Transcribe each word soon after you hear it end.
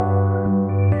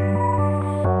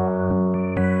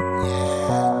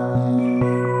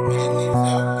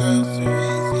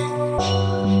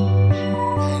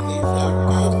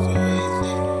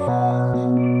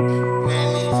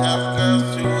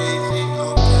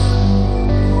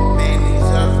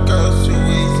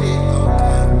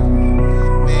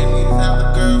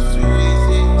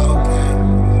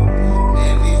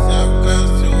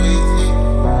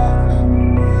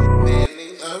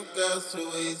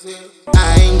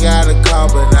ain't got a car,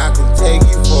 but I can take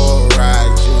you for a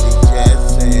ride. Judy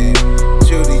Jetson,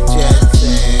 Judy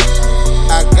Jetson.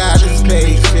 I got a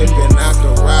spaceship and I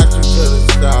can ride you to the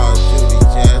stars. Judy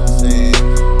Jetson,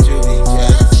 Judy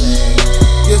Jetson.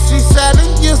 You'll see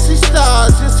Saturn, you'll see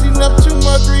stars, you'll see Neptune,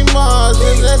 Mercury, Mars,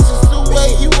 and that's just the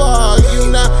way you are. You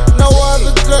not no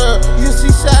other girl. You'll see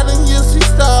Saturn, you'll see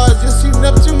stars, you'll see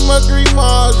Neptune, Mercury,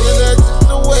 Mars, and that's just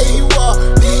the way you are.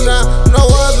 You not no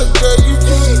other girl. You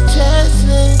Judy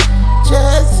Jetson,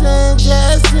 Jetson,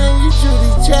 Jetson. You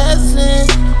Judy Jetson,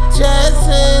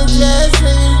 Jetson,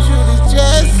 Jetson. You Judy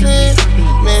Jetson.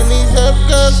 Man, these up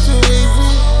girls too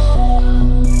easy.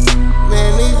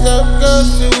 Man, these up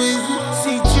girls too easy.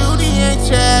 See, Judy ain't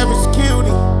your average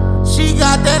cutie. She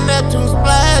got that Neptune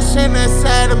splash and that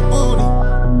Saturn booty.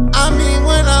 I mean,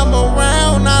 when I'm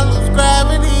around, I lose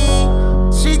gravity.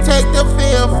 She take the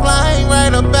fear of flying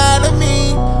right up out of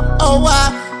me. Oh, why?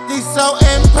 These so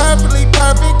imperfectly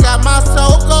perfect. Got my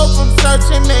soul go from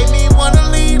searching. Made me wanna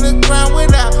leave the ground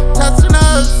without touching the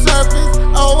earth's surface.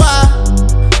 Oh, why?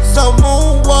 So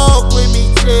moonwalk with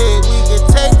me, chick. We can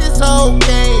take this whole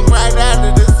game right out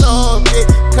of this orbit.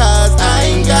 Cause I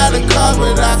ain't got a car,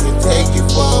 but I can take you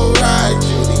for a ride.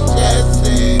 Judy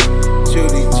Jetson,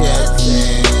 Judy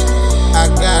Jetson. I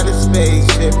got a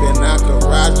spaceship and I can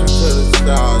ride you to the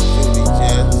stars. Judy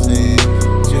Jetson,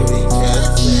 Judy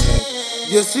Jetson.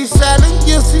 You'll see Saturn,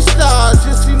 you'll see stars,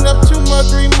 you'll see Neptune,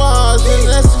 Mercury, Mars,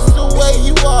 and that's just the way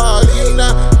you are. You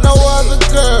not no other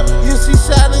girl. You'll see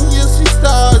Saturn, you'll see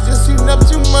stars, you'll see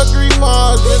Neptune, Mercury,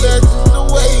 Mars, and that's just the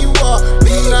way you are.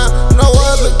 You not no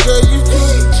other girl. You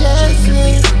Judy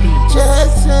Jetson,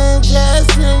 Jetson,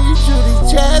 Jetson. You Judy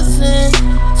Jetson,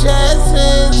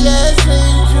 Jetson, Jetson.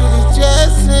 You Judy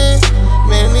Jetson.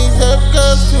 Man, these up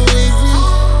girls too easy.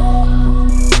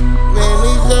 Man,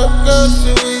 these up girls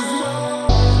too easy.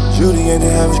 Judy ain't the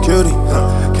average cutie,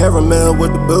 caramel with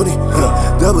the booty,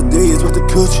 double D's with the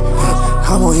coochie.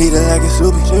 I won't eat it like it's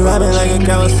soupy. She ride like a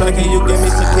Kawasaki, you give me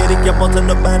some kitty, jump onto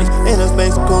the body. In a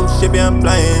space cool shit, yeah, I'm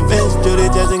flying. Vince Judy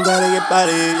Jetson gotta get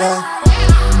body, yeah.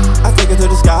 I take it to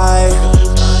the sky,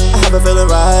 I have a feeling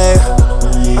right.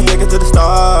 I take it to the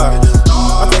stars,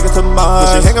 I take it to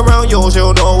Mars. When she hang around you, she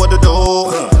don't know what to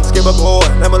do. SkipperBoy,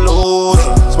 never lose.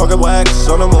 Smoking wax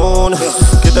on the moon.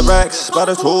 Get the racks by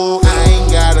the tool. I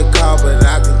ain't got a car, but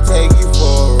I can take you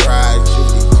for a ride.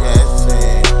 Judy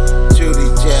Jetson, Judy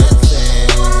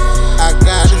Jetson. I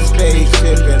got a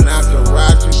spaceship and I can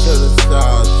ride you to the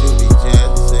stars. Judy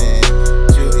Jetson,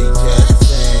 Judy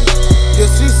Jetson.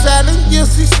 You'll see Saturn, you'll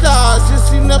see stars, you'll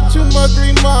see Neptune,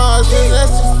 Mercury, Mars, and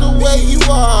that's just the way you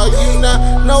are. You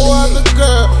not no other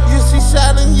girl. You'll see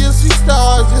Saturn, you'll see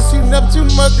stars, you'll see Neptune,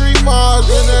 Mercury, Mars,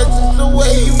 and that's just the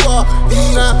way you are. You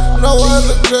not no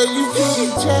other girl. You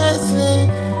Judy Jetson,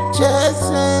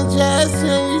 Jetson,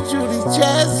 Jetson. You Judy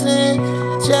Jetson,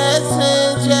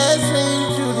 Jetson, Jetson. You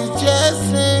Judy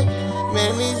Jetson.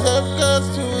 Man, these up girls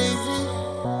too